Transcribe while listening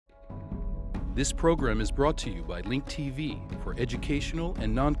This program is brought to you by Link TV for educational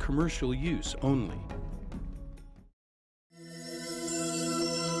and non-commercial use only.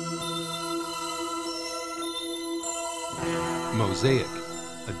 Mosaic,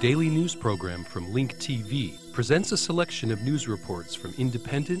 a daily news program from Link TV, presents a selection of news reports from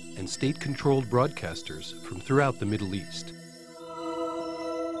independent and state-controlled broadcasters from throughout the Middle East.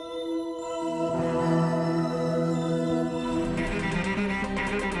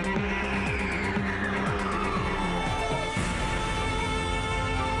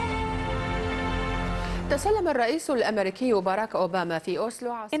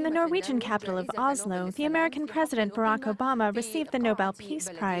 In the Norwegian capital of Oslo, the American President Barack Obama received the Nobel Peace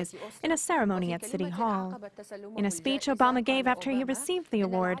Prize in a ceremony at City Hall. In a speech Obama gave after he received the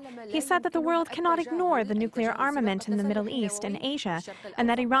award, he said that the world cannot ignore the nuclear armament in the Middle East and Asia, and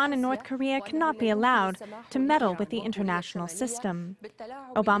that Iran and North Korea cannot be allowed to meddle with the international system.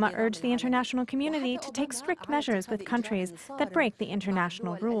 Obama urged the international community to take strict measures with countries that break the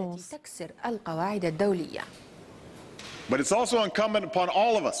international rules. But it's also incumbent upon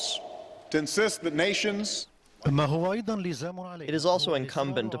all of us to insist that nations... It is also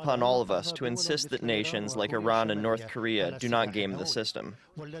incumbent upon all of us to insist that nations like Iran and North Korea do not game the system.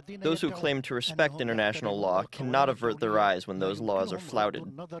 Those who claim to respect international law cannot avert their eyes when those laws are flouted.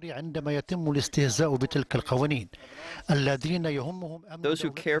 Those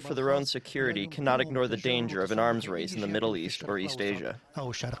who care for their own security cannot ignore the danger of an arms race in the Middle East or East Asia.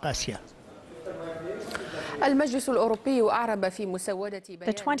 The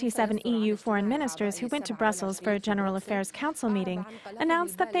 27 EU foreign ministers who went to Brussels for a General Affairs Council meeting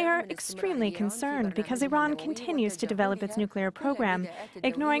announced that they are extremely concerned because Iran continues to develop its nuclear program,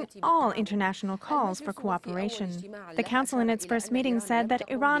 ignoring all international calls for cooperation. The Council in its first meeting said that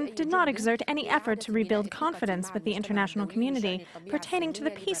Iran did not exert any effort to rebuild confidence with the international community pertaining to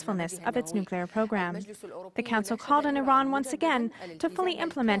the peacefulness of its nuclear program. The Council called on Iran once again to fully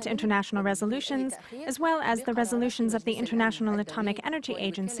implement international resolutions as well as the resolutions of the International Atomic Energy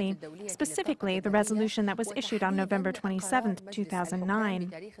Agency, specifically the resolution that was issued on November 27,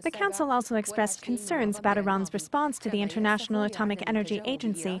 2009. The Council also expressed concerns about Iran's response to the International Atomic Energy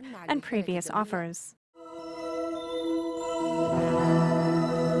Agency and previous offers.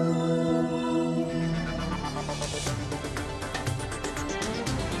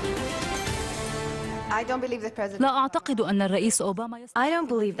 I don't believe that President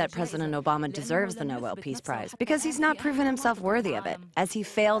Obama deserves the Nobel Peace Prize because he's not proven himself worthy of it, as he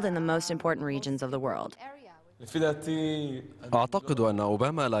failed in the most important regions of the world. I don't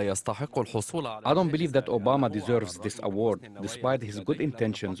believe that Obama deserves this award. Despite his good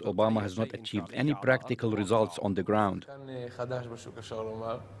intentions, Obama has not achieved any practical results on the ground.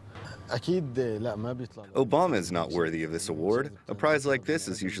 Obama is not worthy of this award. A prize like this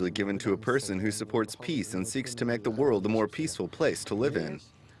is usually given to a person who supports peace and seeks to make the world a more peaceful place to live in.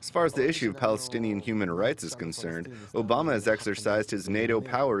 As far as the issue of Palestinian human rights is concerned, Obama has exercised his NATO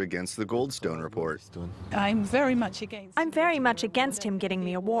power against the Goldstone report. I'm very much against him getting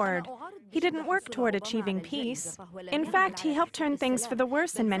the award. He didn't work toward achieving peace. In fact, he helped turn things for the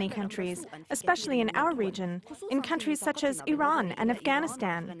worse in many countries, especially in our region, in countries such as Iran and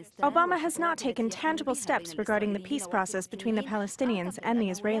Afghanistan. Obama has not taken tangible steps regarding the peace process between the Palestinians and the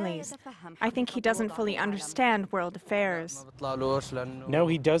Israelis. I think he doesn't fully understand world affairs. No,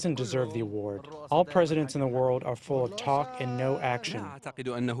 he doesn't deserve the award. All presidents in the world are full of talk and no action.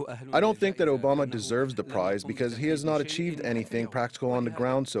 I don't think that Obama deserves the prize because he has not achieved anything practical on the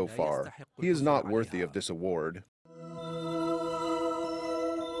ground so far. He is not worthy of this award.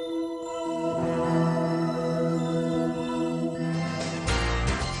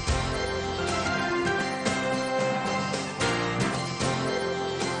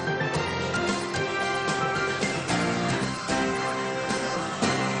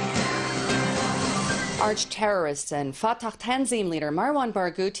 Arch-terrorists and Fatah Tanzim leader Marwan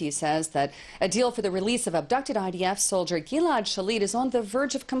Barghouti says that a deal for the release of abducted IDF soldier Gilad Shalit is on the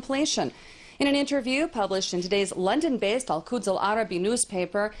verge of completion. In an interview published in today's London-based Al-Quds Al-Arabi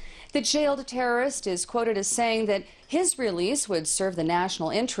newspaper, the jailed terrorist is quoted as saying that his release would serve the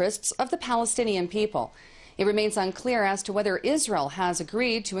national interests of the Palestinian people. It remains unclear as to whether Israel has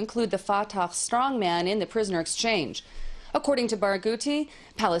agreed to include the Fatah strongman in the prisoner exchange. According to Barghouti,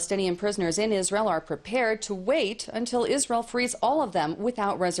 Palestinian prisoners in Israel are prepared to wait until Israel frees all of them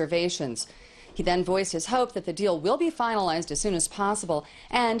without reservations. He then voiced his hope that the deal will be finalized as soon as possible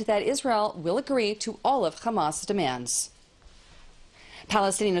and that Israel will agree to all of Hamas's demands.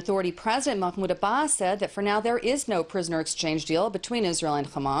 Palestinian Authority President Mahmoud Abbas said that for now there is no prisoner exchange deal between Israel and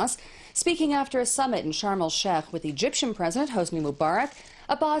Hamas. Speaking after a summit in Sharm el-Sheikh with Egyptian President Hosni Mubarak,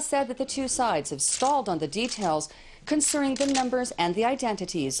 Abbas said that the two sides have stalled on the details concerning the numbers and the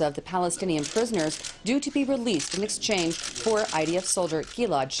identities of the Palestinian prisoners due to be released in exchange for IDF soldier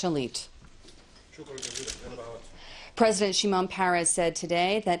Gilad Shalit. President Shimon Peres said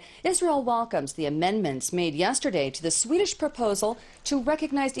today that Israel welcomes the amendments made yesterday to the Swedish proposal to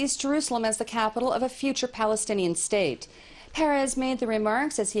recognize East Jerusalem as the capital of a future Palestinian state. Peres made the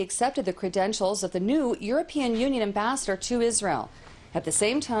remarks as he accepted the credentials of the new European Union ambassador to Israel. At the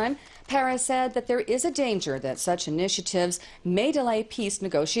same time, Peres said that there is a danger that such initiatives may delay peace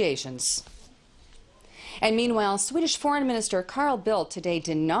negotiations. And meanwhile, Swedish Foreign Minister Carl Bildt today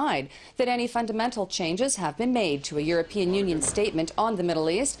denied that any fundamental changes have been made to a European Union statement on the Middle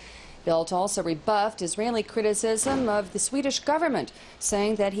East. Bildt also rebuffed Israeli criticism of the Swedish government,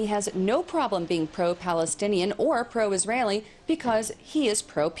 saying that he has no problem being pro-Palestinian or pro-Israeli because he is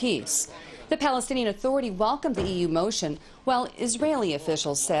pro-peace. The Palestinian Authority welcomed the EU motion, while Israeli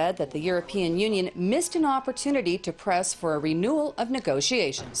officials said that the European Union missed an opportunity to press for a renewal of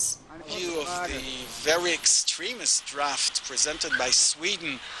negotiations. In view of the very extremist draft presented by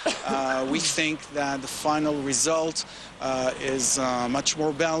Sweden, we think that the final result is much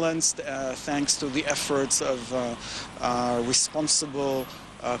more balanced thanks to the efforts of responsible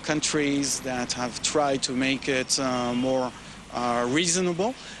countries that have tried to make it more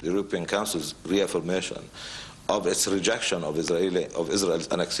reasonable. The European Council's reaffirmation of its rejection of Israel's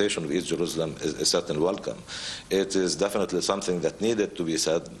annexation of East Jerusalem is certainly welcome. It is definitely something that needed to be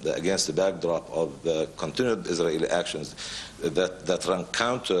said against the backdrop of continued Israeli actions that run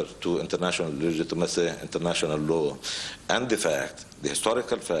counter to international legitimacy, international law, and the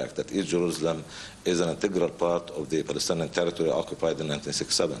historical fact that East Jerusalem is an integral part of the Palestinian territory occupied in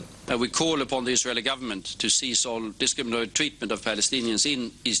 1967. We call upon the Israeli government to cease all discriminatory treatment of Palestinians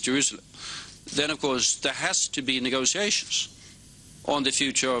in East Jerusalem. Then, of course, there has to be negotiations on the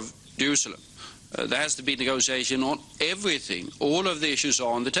future of Jerusalem. There has to be negotiation on everything. All of the issues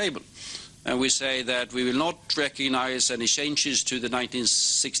are on the table. And we say that we will not recognize any changes to the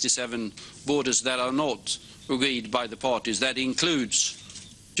 1967 borders that are not agreed by the parties. That includes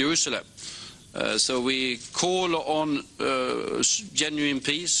Jerusalem. So we call on genuine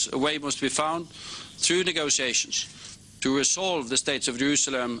peace. A way must be found through negotiations to resolve the State of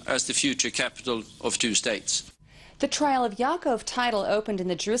Jerusalem as the future capital of two states. The trial of Yaakov Teitel opened in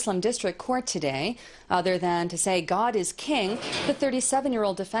the Jerusalem District Court today. Other than to say God is king, the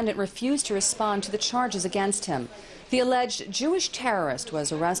 37-year-old defendant refused to respond to the charges against him. The alleged Jewish terrorist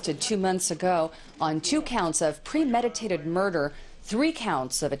was arrested 2 months ago on 2 counts of premeditated murder, 3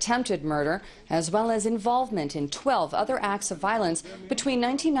 counts of attempted murder, as well as involvement in 12 other acts of violence between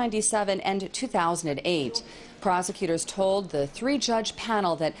 1997 and 2008. Prosecutors told the 3-judge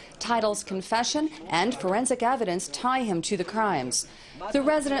panel that Teitel's confession and forensic evidence tie him to the crimes. The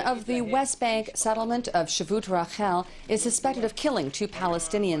resident of the West Bank settlement of Shavut Rachel is suspected of killing 2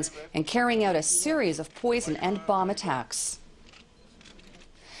 Palestinians and carrying out a series of poison and bomb attacks.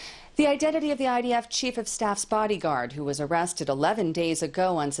 The identity of the IDF Chief of Staff's bodyguard, who was arrested 11 days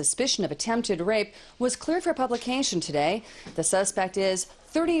ago on suspicion of attempted rape, was cleared for publication today. The suspect is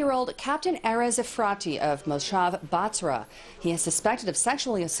 30-year-old Captain Erez Efrati of Moshav Batzra. He is suspected of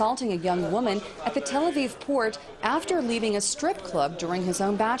sexually assaulting a young woman at the Tel Aviv port after leaving a strip club during his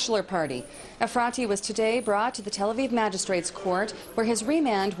own bachelor party. Efrati was today brought to the Tel Aviv Magistrates Court, where his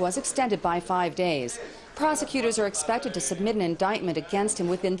remand was extended by 5 days. Prosecutors are expected to submit an indictment against him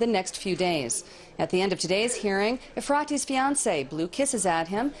within the next few days. At the end of today's hearing, Efrati's fiancée blew kisses at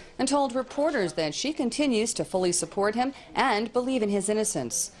him and told reporters that she continues to fully support him and believe in his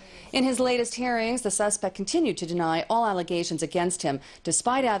innocence. In his latest hearings, the suspect continued to deny all allegations against him,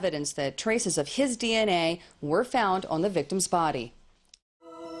 despite evidence that traces of his DNA were found on the victim's body.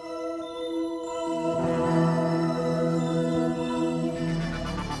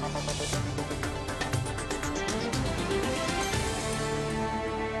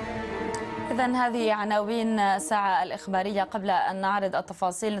 إذن هذه عناوين الساعة الإخبارية. قبل أن نعرض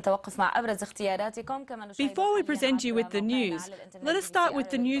التفاصيل نتوقف مع أبرز اختياراتكم. Before we present you with the news, let us start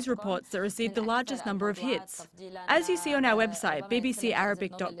with the news reports that received the largest number of hits. As you see on our website,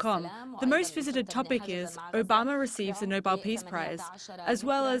 bbcarabic.com, the most visited topic is Obama receives the Nobel Peace Prize, as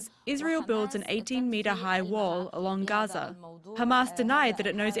well as Israel builds an 18-meter-high wall along Gaza. Hamas denied that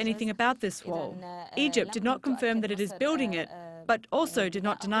it knows anything about this wall. Egypt did not confirm that it is building it, but also did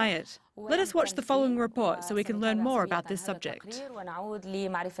not deny it. Let us watch the following report so we can learn more about this subject.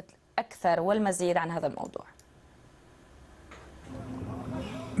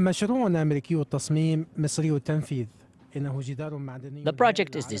 مشروع أمريكي التصميم مصري التنفيذ The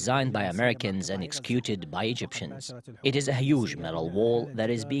project is designed by Americans and executed by Egyptians. It is a huge metal wall that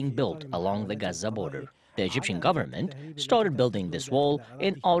is being built along the Gaza border. The Egyptian government started building this wall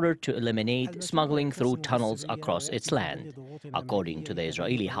in order to eliminate smuggling through tunnels across its land. According to the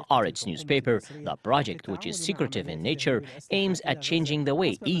Israeli Haaretz newspaper, the project, which is secretive in nature, aims at changing the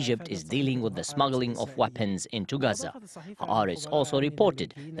way Egypt is dealing with the smuggling of weapons into Gaza. Haaretz also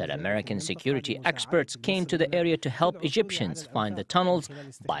reported that American security experts came to the area to help Egyptians find the tunnels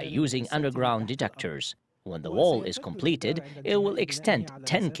by using underground detectors. When the wall is completed, it will extend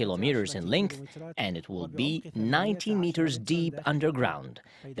 10 kilometers in length and it will be 90 meters deep underground.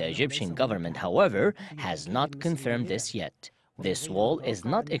 The Egyptian government, however, has not confirmed this yet. This wall is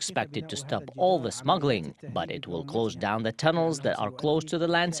not expected to stop all the smuggling, but it will close down the tunnels that are close to the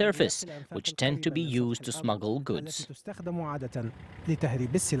land surface, which tend to be used to smuggle goods.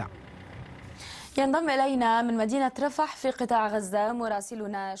 ينضم إلينا من مدينة رفح في قطاع غزة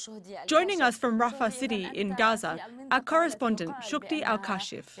مراسلنا شهدي. Joining us from Rafah city in Gaza, our correspondent Shukti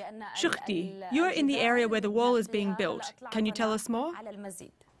Al-Kashif. Shukti, you are in the area where the wall is being built. Can you tell us more?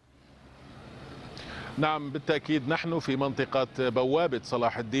 نعم بالتأكيد نحن في منطقة بوابة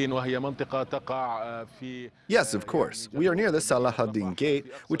صلاح الدين وهي منطقة تقع في Yes, of course. We are near the Salah ad-Din Gate,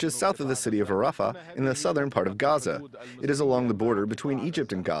 which is south of the city of Rafah in the southern part of Gaza. It is along the border between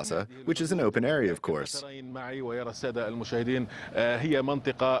Egypt and Gaza, which is an open area, of course. معي ويرى السادة المشاهدين هي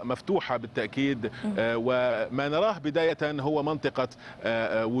منطقة مفتوحة بالتأكيد وما نراه بداية هو منطقة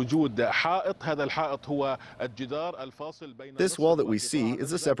وجود حائط. هذا الحائط هو الجدار الفاصل بين This wall that we see is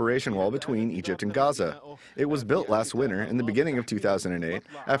the separation wall between Egypt and Gaza. It was built last winter in the beginning of 2008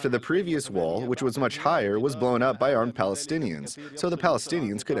 after the previous wall, which was much higher, was blown up by armed Palestinians, so the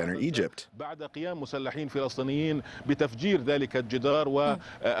Palestinians could enter Egypt. بعد قيام مسلحين فلسطينيين بتفجير ذلك الجدار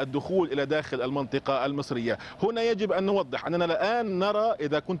والدخول إلى داخل المنطقة المصرية. هنا يجب أن نوضح أننا الآن نرى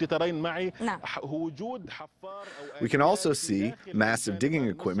إذا كنت ترين معي وجود حفار. We can also see massive digging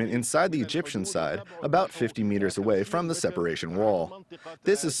equipment inside the Egyptian side, about 50 meters away from the separation wall.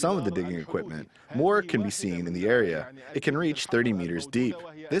 This is some of the digging equipment. More can be seen in the area. It can reach 30 meters deep.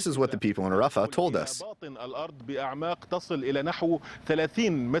 This is what the people in Rafah told us. الأرض بأعماق تصل إلى نحو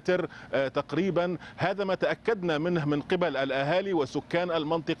 30 متر تقريبا. هذا ما تأكدنا منه من قبل الأهالي وسكان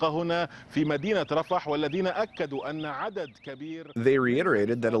المنطقة هنا في مدينة رفح والذين أكدوا أن عدد كبير. They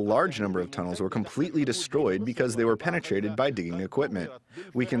reiterated that a large number of tunnels were completely destroyed because they were penetrated by digging equipment.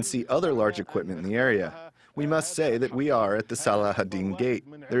 We can see other large equipment in the area. We must say that we are at the Salah ad-Din Gate.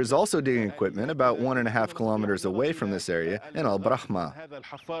 There is also digging equipment about 1.5 kilometers away from this area in Al-Brahma. هذا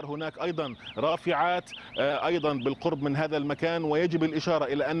الحفار هناك أيضا رافعات أيضا بالقرب من هذا المكان ويجب الإشارة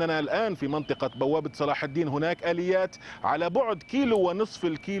إلى أننا الآن في منطقة بوابة صلاح الدين. هناك آليات على بعد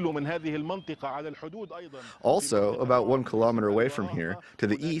 1.5 كيلو من هذه المنطقة على الحدود أيضا. Also, about 1 kilometer away from here, to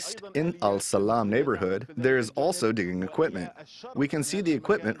the east, in Al-Salam neighborhood, there is also digging equipment. We can see the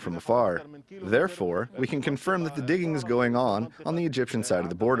equipment from afar. Therefore, we can confirm that the digging is going on the Egyptian side of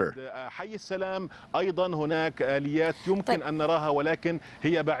the border. حي السلام أيضا هناك آليات يمكن أن نراها ولكن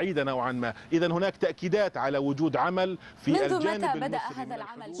هي بعيدة نوعا ما. إذا هناك تأكيدات على وجود عمل في الجانب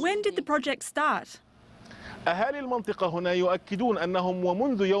المصري. When did the project start? أهالي المنطقة هنا يؤكدون أنهم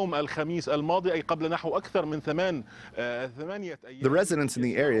ومنذ يوم الخميس الماضي أي قبل نحو أكثر من 8 أيام. The residents in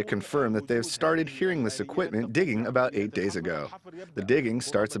the area confirm that they have started hearing this equipment digging about 8 days ago. The digging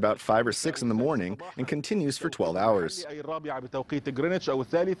starts about 5 or 6 in the morning and continues for 12 hours. الرابعة بتوقيت غرينتش أو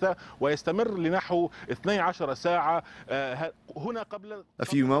الثالثة ويستمر لنحو 12 ساعة. هنا قبل A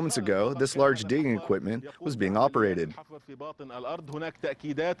few moments ago, this large digging equipment was being operated. في باطن الأرض هناك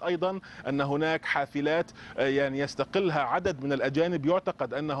تأكيدات أيضا أن هناك حافلات يعني يستقلها عدد من الأجانب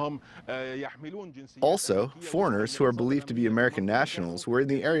يعتقد أنهم يحملون جنسيات. Also, foreigners who are believed to be American nationals were in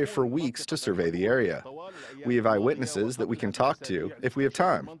the area for weeks to survey the area. We have eyewitnesses that we can talk to if we have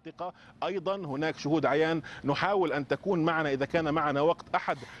time. أيضا هناك شهود عيان نحاول أن تكون معنا إذا كان معنا وقت.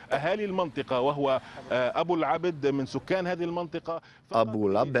 أحد أهالي المنطقة وهو أبو العبد من سكان هذه المنطقة. Abu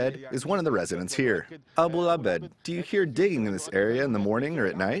al-Abed is one of the residents here. Abu al-Abed, do you hear digging in this area in the morning or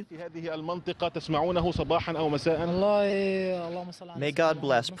at night? هذه المنطقة تسمعونه صباحا أو مساء. May God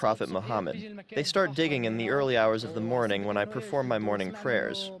bless Prophet Muhammad. They start digging in the early hours of the morning when I perform my morning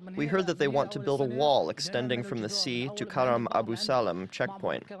prayers. We heard that they want to build a wall extending from the sea to Karam Abu Salam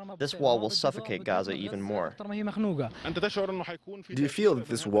checkpoint. This wall will suffocate Gaza even more. Do you feel that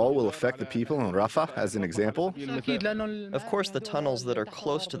this wall will affect the people in Rafah, as an example? Of course, the tunnels that are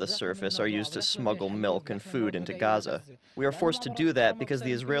close to the surface are used to smuggle milk and food into Gaza. We are forced to do that because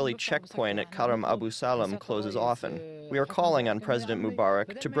the Israeli checkpoint at Karam Abu Salam Jerusalem closes often. We are calling on President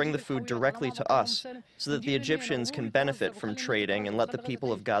Mubarak to bring the food directly to us so that the Egyptians can benefit from trading and let the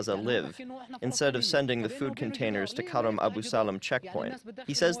people of Gaza live, instead of sending the food containers to Karam Abu Salam checkpoint.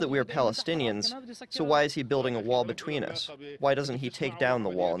 He says that we are Palestinians, so why is he building a wall between us? Why doesn't he take down the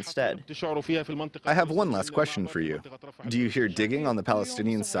wall instead? I have one last question for you. Do you hear digging on the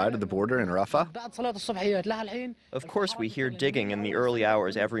Palestinian side of the border in Rafah? Of course we hear digging in the early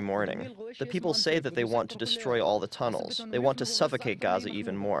hours every morning. The people say that they want to destroy all the tunnels. They want to suffocate Gaza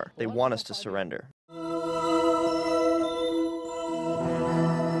even more. They want us to surrender.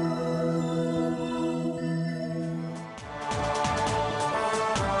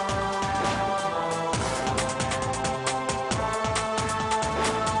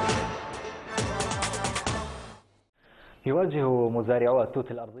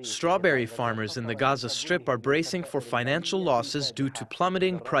 Strawberry farmers in the Gaza Strip are bracing for financial losses due to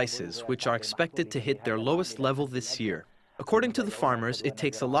plummeting prices, which are expected to hit their lowest level this year. According to the farmers, it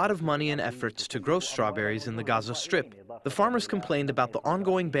takes a lot of money and efforts to grow strawberries in the Gaza Strip. The farmers complained about the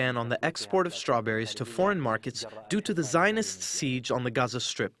ongoing ban on the export of strawberries to foreign markets due to the Zionist siege on the Gaza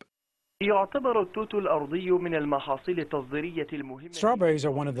Strip. Strawberries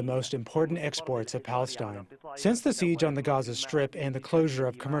are one of the most important exports of Palestine. Since the siege on the Gaza Strip and the closure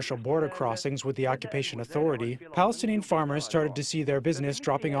of commercial border crossings with the occupation authority, Palestinian farmers started to see their business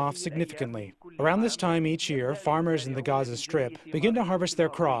dropping off significantly. Around this time each year, farmers in the Gaza Strip begin to harvest their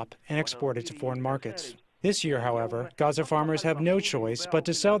crop and export it to foreign markets. This year, however, Gaza farmers have no choice but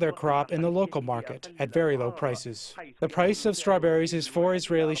to sell their crop in the local market at very low prices. The price of strawberries is 4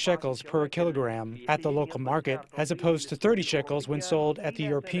 Israeli shekels per kilogram at the local market, as opposed to 30 shekels when sold at the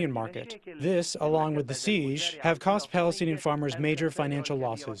European market. This, along with the siege, have cost Palestinian farmers major financial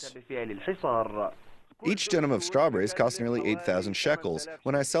losses. Each dunam of strawberries costs nearly 8,000 shekels.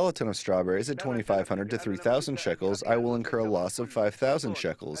 When I sell a ton of strawberries at 2,500 to 3,000 shekels, I will incur a loss of 5,000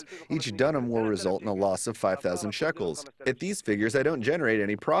 shekels. Each dunam will result in a loss of 5,000 shekels. At these figures, I don't generate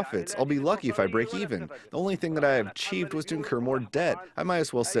any profits. I'll be lucky if I break even. The only thing that I have achieved was to incur more debt. I might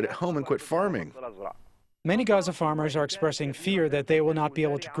as well sit at home and quit farming. Many Gaza farmers are expressing fear that they will not be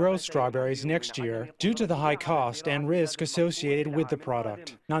able to grow strawberries next year due to the high cost and risk associated with the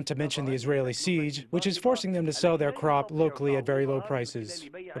product, not to mention the Israeli siege, which is forcing them to sell their crop locally at very low prices.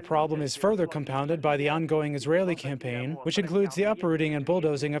 The problem is further compounded by the ongoing Israeli campaign, which includes the uprooting and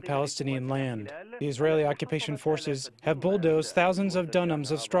bulldozing of Palestinian land. The Israeli occupation forces have bulldozed thousands of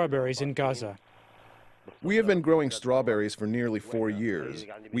dunams of strawberries in Gaza. We have been growing strawberries for nearly 4 years.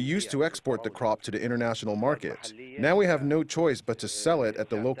 We used to export the crop to the international market. Now we have no choice but to sell it at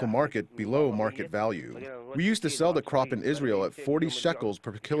the local market below market value. We used to sell the crop in Israel at 40 shekels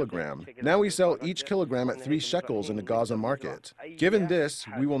per kilogram. Now we sell each kilogram at 3 shekels in the Gaza market. Given this,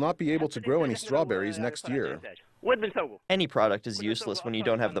 we will not be able to grow any strawberries next year. Any product is useless when you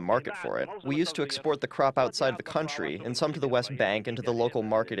don't have the market for it. We used to export the crop outside the country, and some to the West Bank and to the local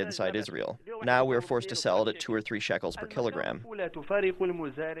market inside Israel. Now we are forced to sell it at 2 or 3 shekels per kilogram.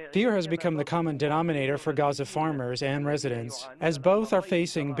 Fear has become the common denominator for Gaza farmers and residents, as both are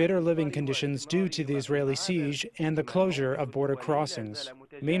facing bitter living conditions due to the Israeli siege and the closure of border crossings.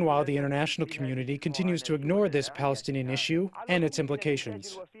 Meanwhile, the international community continues to ignore this Palestinian issue and its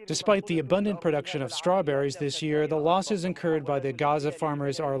implications. Despite the abundant production of strawberries this year, the losses incurred by the Gaza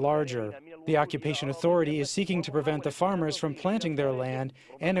farmers are larger. The occupation authority is seeking to prevent the farmers from planting their land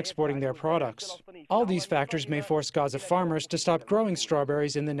and exporting their products. All these factors may force Gaza farmers to stop growing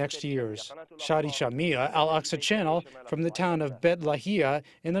strawberries in the next years. Shadi Shamia, Al-Aqsa Channel, from the town of Bet Lahia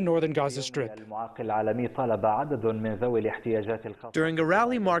in the northern Gaza Strip. During a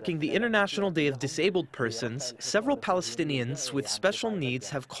rally marking the International Day of Disabled Persons, several Palestinians with special needs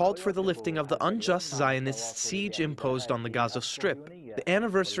have called for the lifting of the unjust Zionist siege imposed on the Gaza Strip. The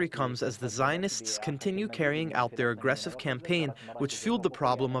anniversary comes as the Zionists continue carrying out their aggressive campaign, which fueled the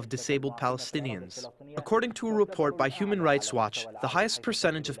problem of disabled Palestinians. According to a report by Human Rights Watch, the highest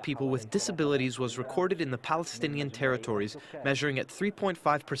percentage of people with disabilities was recorded in the Palestinian territories, measuring at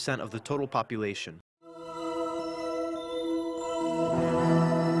 3.5% of the total population.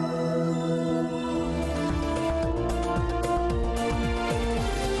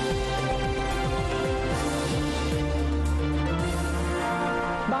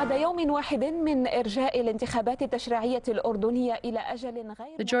 The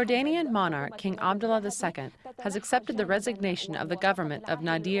Jordanian monarch, King Abdullah II, has accepted the resignation of the government of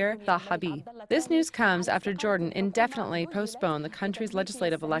Nadir Zahabi. This news comes after Jordan indefinitely postponed the country's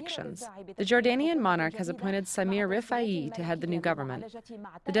legislative elections. The Jordanian monarch has appointed Samir Rifai to head the new government.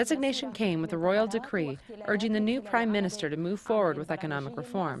 The designation came with a royal decree urging the new prime minister to move forward with economic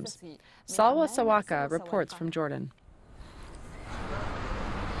reforms. Salwa Sawaka reports from Jordan.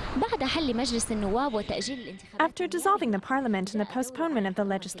 After dissolving the parliament and the postponement of the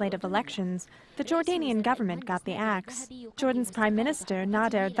legislative elections, the Jordanian government got the axe. Jordan's Prime Minister,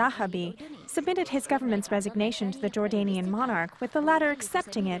 Nadir Zahabi, submitted his government's resignation to the Jordanian monarch, with the latter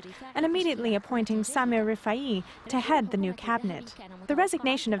accepting it and immediately appointing Samir Rifai to head the new cabinet. The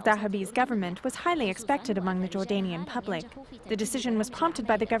resignation of Zahabi's government was highly expected among the Jordanian public. The decision was prompted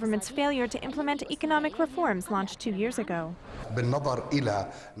by the government's failure to implement economic reforms launched 2 years ago.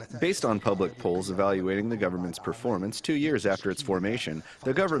 Based on public polls evaluating the government's performance 2 years after its formation,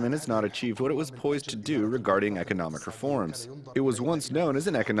 the government has not achieved what it was poised to do regarding economic reforms. It was once known as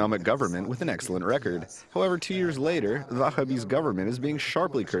an economic government with an excellent record. However, 2 years later, Zahabi's government is being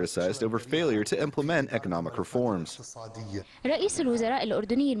sharply criticized over failure to implement economic reforms.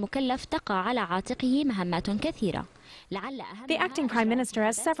 The acting prime minister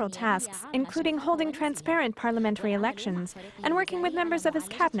has several tasks, including holding transparent parliamentary elections and working with members of his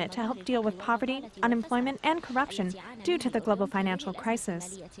cabinet to help deal with poverty, unemployment, and corruption due to the global financial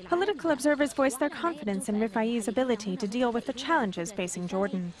crisis. Political observers voice their confidence in Rifai's ability to deal with the challenges facing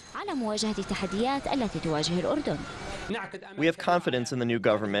Jordan. We have confidence in the new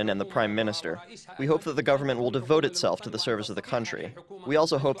government and the prime minister. We hope that the government will devote itself to the service of the country. We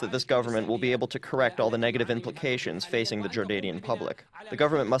also hope that this government will be able to correct all the negative implications facing the Jordanian public. The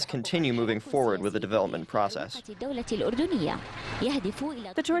government must continue moving forward with the development process. The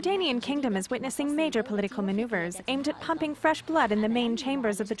Jordanian kingdom is witnessing major political maneuvers aimed at pumping fresh blood in the main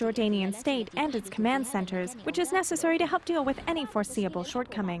chambers of the Jordanian state and its command centers, which is necessary to help deal with any foreseeable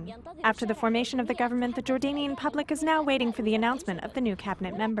shortcoming. After the formation of the government, the Jordanian public is now waiting for the announcement of the new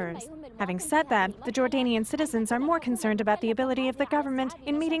cabinet members. Having said that, the Jordanian citizens are more concerned about the ability of the government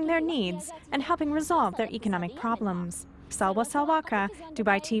in meeting their needs and helping resolve their economic problems. Salwa Sawaka,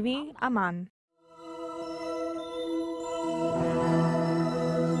 Dubai TV, Amman.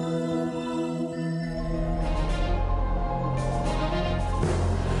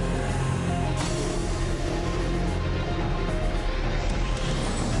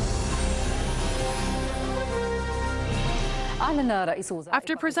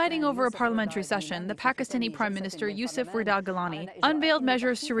 After presiding over a parliamentary session, the Pakistani Prime Minister Yusuf Rida Gilani unveiled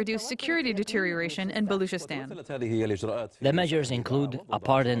measures to reduce security deterioration in Baluchistan. The measures include a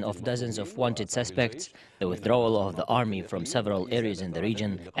pardon of dozens of wanted suspects, the withdrawal of the army from several areas in the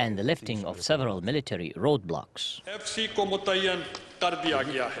region, and the lifting of several military roadblocks.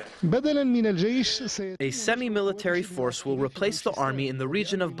 A semi-military force will replace the army in the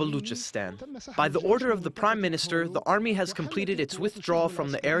region of Baluchistan. By the order of the Prime Minister, the army has completed its withdrawal from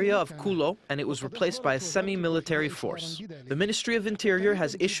the area of Kulo, and it was replaced by a semi-military force. The Ministry of Interior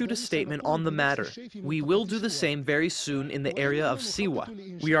has issued a statement on the matter. We will do the same very soon in the area of Siwa.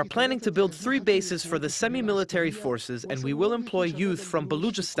 We are planning to build 3 bases for the semi-military forces, and we will employ youth from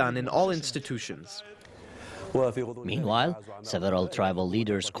Baluchistan in all institutions. Meanwhile, several tribal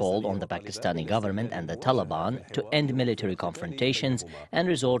leaders called on the Pakistani government and the Taliban to end military confrontations and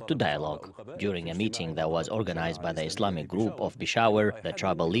resort to dialogue. During a meeting that was organized by the Islamic group of Peshawar, the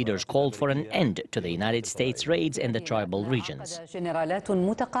tribal leaders called for an end to the United States raids in the tribal regions.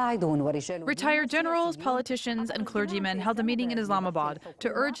 Retired generals, politicians, and clergymen held a meeting in Islamabad to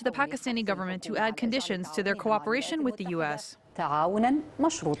urge the Pakistani government to add conditions to their cooperation with the U.S. Our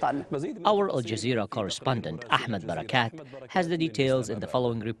Al Jazeera correspondent Ahmed Barakat has the details in the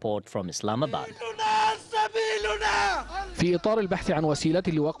following report from Islamabad.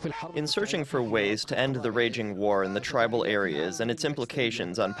 In searching for ways to end the raging war in the tribal areas and its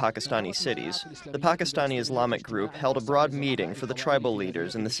implications on Pakistani cities, the Pakistani Islamic group held a broad meeting for the tribal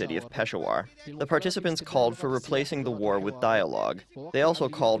leaders in the city of Peshawar. The participants called for replacing the war with dialogue. They also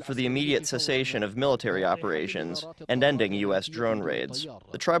called for the immediate cessation of military operations and ending U.S. drone raids.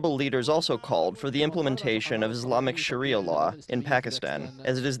 The tribal leaders also called for the implementation of Islamic Sharia law in Pakistan,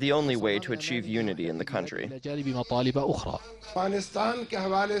 as it is the only way to achieve unity in the country.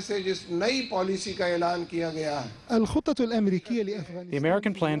 The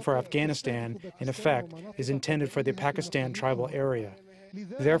American plan for Afghanistan, in effect, is intended for the Pakistan tribal area.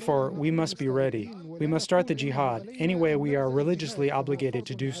 Therefore, we must be ready. We must start the jihad any way we are religiously obligated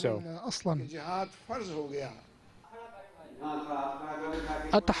to do so.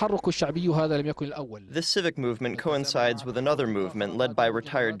 This civic movement coincides with another movement led by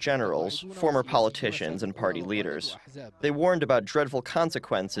retired generals, former politicians, and party leaders. They warned about dreadful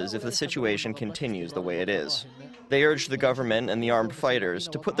consequences if the situation continues the way it is. They urged the government and the armed fighters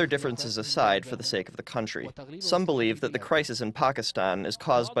to put their differences aside for the sake of the country. Some believe that the crisis in Pakistan is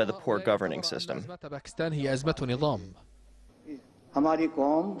caused by the poor governing system.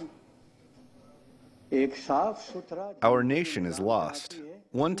 Our nation is lost.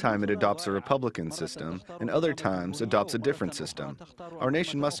 One time it adopts a republican system, and other times adopts a different system. Our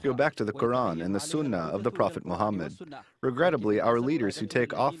nation must go back to the Quran and the Sunnah of the Prophet Muhammad. Regrettably, our leaders who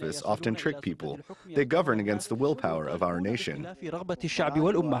take office often trick people. They govern against the willpower of our nation.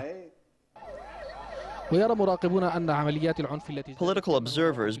 Political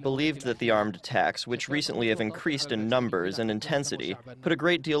observers believed that the armed attacks, which recently have increased in numbers and intensity, put a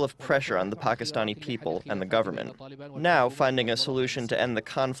great deal of pressure on the Pakistani people and the government. Now, finding a solution to end the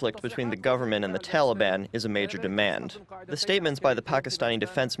conflict between the government and the Taliban is a major demand. The statements by the Pakistani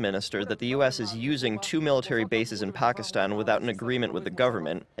defense minister that the U.S. is using 2 military bases in Pakistan without an agreement with the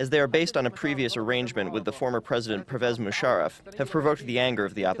government, as they are based on a previous arrangement with the former President Pervez Musharraf, have provoked the anger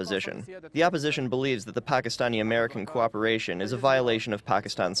of the opposition. The opposition believes that the Pakistani-American cooperation is a violation of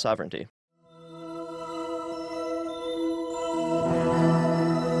Pakistan's sovereignty.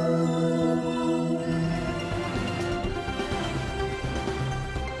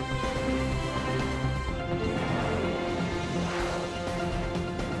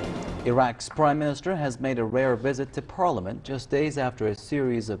 Iraq's prime minister has made a rare visit to parliament just days after a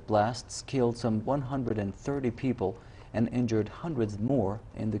series of blasts killed some 130 people and injured hundreds more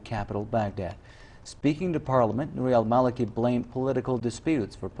in the capital, Baghdad. Speaking to Parliament, Nouri al-Maliki blamed political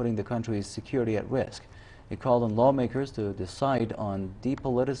disputes for putting the country's security at risk. He called on lawmakers to decide on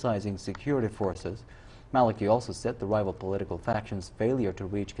depoliticizing security forces. Maliki also said the rival political factions' failure to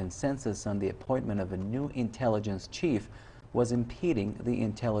reach consensus on the appointment of a new intelligence chief was impeding the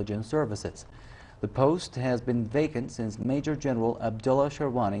intelligence services. The post has been vacant since Major General Abdullah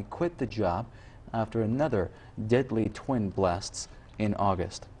Sharwani quit the job after another deadly twin blasts in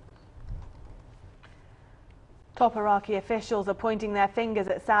August. Top Iraqi officials are pointing their fingers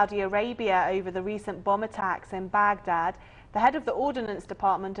at Saudi Arabia over the recent bomb attacks in Baghdad. The head of the Ordnance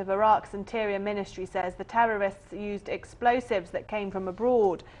Department of Iraq's Interior Ministry says the terrorists used explosives that came from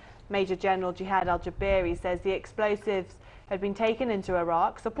abroad. Major General Jihad al-Jabiri says the explosives had been taken into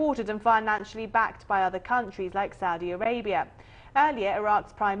Iraq, supported and financially backed by other countries like Saudi Arabia. Earlier,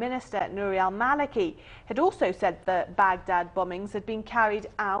 Iraq's Prime Minister Nouri al-Maliki had also said that Baghdad bombings had been carried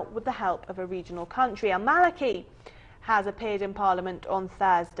out with the help of a regional country. Al-Maliki has appeared in Parliament on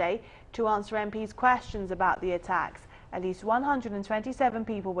Thursday to answer MPs' questions about the attacks. At least 127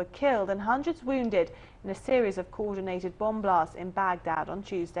 people were killed and hundreds wounded in a series of coordinated bomb blasts in Baghdad on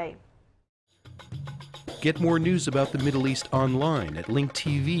Tuesday. Get more news about the Middle East online at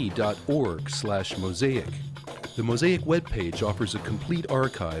linktv.org/Mosaic. The Mosaic webpage offers a complete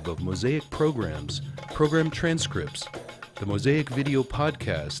archive of Mosaic programs, program transcripts, the Mosaic video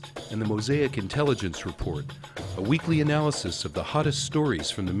podcast, and the Mosaic Intelligence Report, a weekly analysis of the hottest stories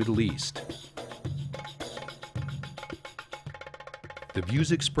from the Middle East. The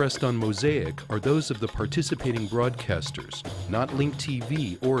views expressed on Mosaic are those of the participating broadcasters, not Link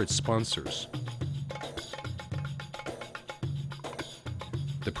TV or its sponsors.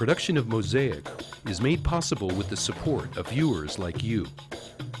 The production of Mosaic is made possible with the support of viewers like you.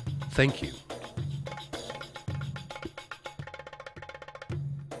 Thank you.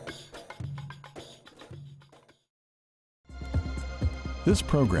 This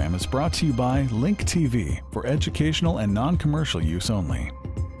program is brought to you by Link TV for educational and non-commercial use only.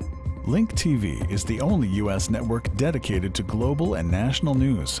 Link TV is the only U.S. network dedicated to global and national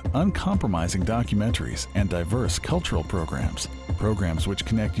news, uncompromising documentaries, and diverse cultural programs. Programs which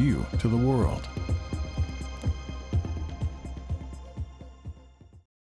connect you to the world.